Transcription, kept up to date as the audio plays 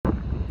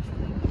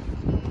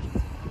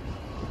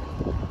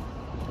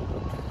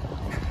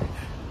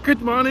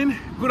Good morning,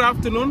 good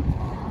afternoon,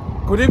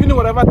 good evening,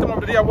 whatever time of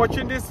the day you're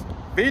watching this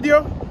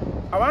video.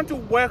 I want to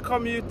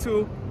welcome you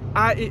to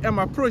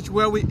IEM Approach,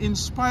 where we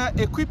inspire,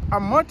 equip,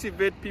 and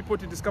motivate people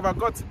to discover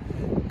God's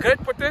great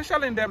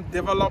potential in them,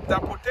 develop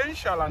that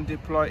potential, and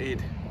deploy it.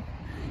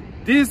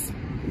 This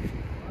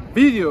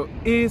video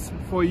is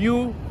for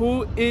you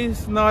who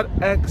is not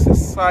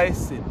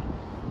exercising.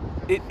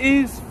 It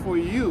is for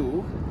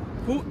you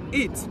who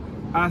eat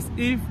as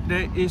if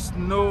there is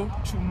no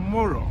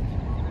tomorrow.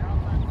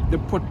 The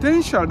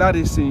potential that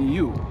is in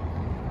you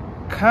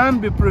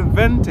can be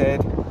prevented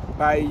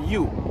by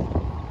you.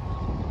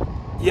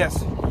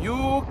 Yes,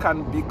 you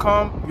can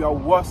become your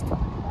worst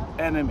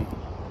enemy.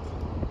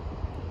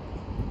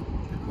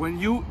 When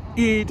you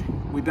eat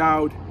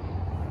without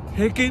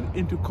taking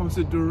into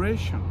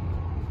consideration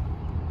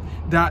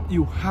that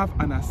you have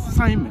an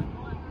assignment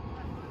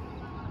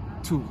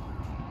to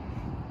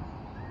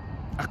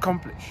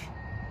accomplish.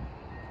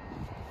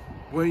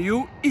 When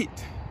you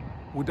eat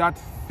without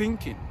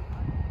thinking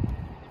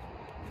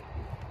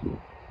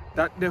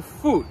that the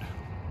food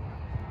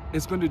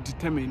is going to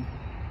determine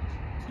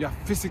your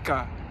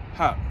physical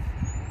health,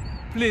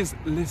 please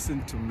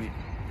listen to me.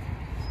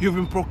 You've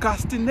been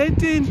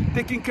procrastinating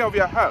taking care of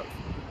your health.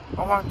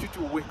 I want you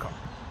to wake up.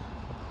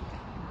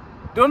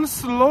 Don't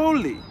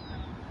slowly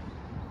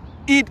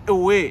eat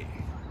away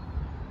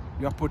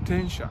your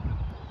potential.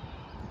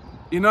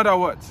 In other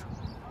words,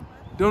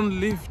 don't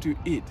live to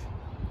eat.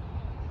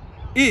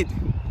 Eat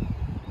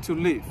to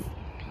live.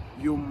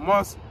 You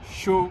must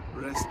show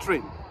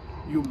restraint.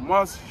 You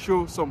must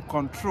show some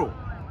control.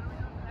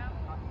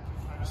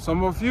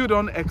 Some of you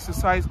don't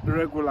exercise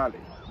regularly.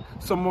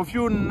 Some of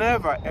you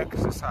never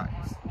exercise.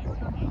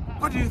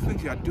 What do you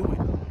think you are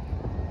doing?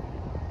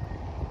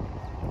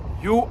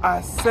 You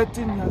are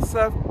setting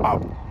yourself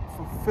up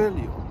for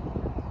failure.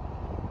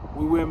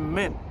 We were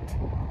meant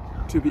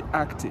to be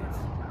active.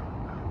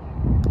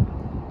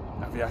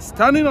 If you are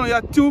standing on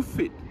your 2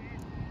 feet,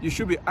 you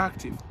should be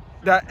active.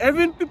 There are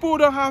even people who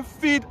don't have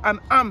feet and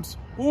arms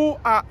who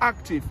are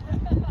active.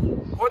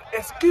 What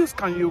excuse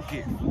can you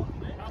give?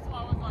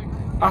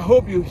 I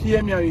hope you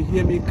hear me and you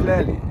hear me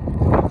clearly.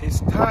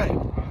 It's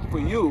time for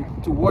you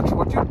to watch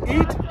what you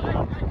eat,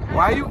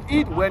 why you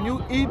eat, when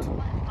you eat,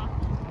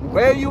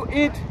 where you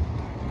eat,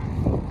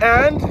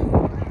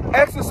 and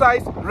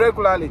exercise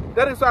regularly.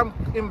 That is why I'm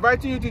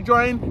inviting you to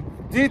join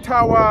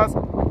D-Towers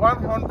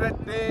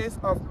 100 Days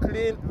of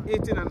Clean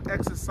Eating and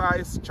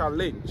Exercise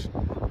Challenge.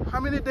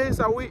 How many days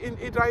are we in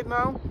it right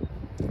now?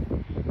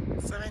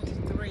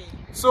 73.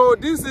 So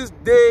this is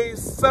day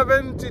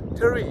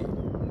 73.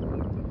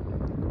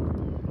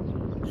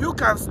 You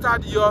can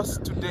start yours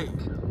today.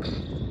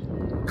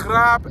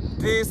 Grab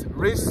these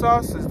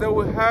resources that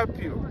will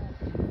help you.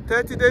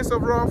 30 days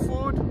of raw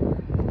food,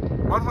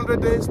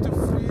 100 days to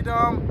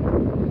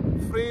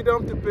freedom,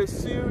 freedom to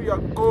pursue your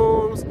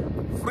goals,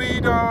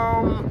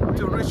 freedom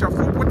to reach your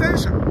full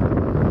potential.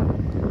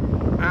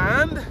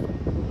 And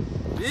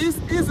this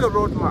is a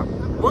roadmap.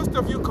 Most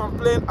of you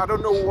complain, I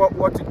don't know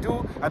what to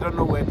do, I don't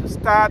know where to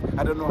start,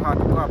 I don't know how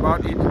to go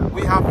about it.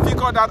 We have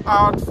figured that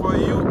out for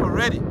you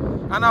already.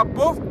 And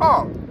above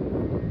all,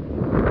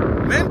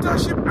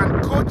 mentorship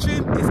and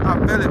coaching is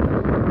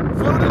available.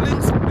 Follow the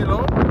links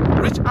below,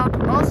 reach out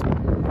to us,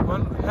 we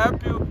want to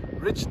help you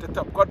reach the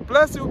top. God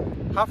bless you,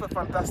 have a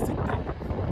fantastic day.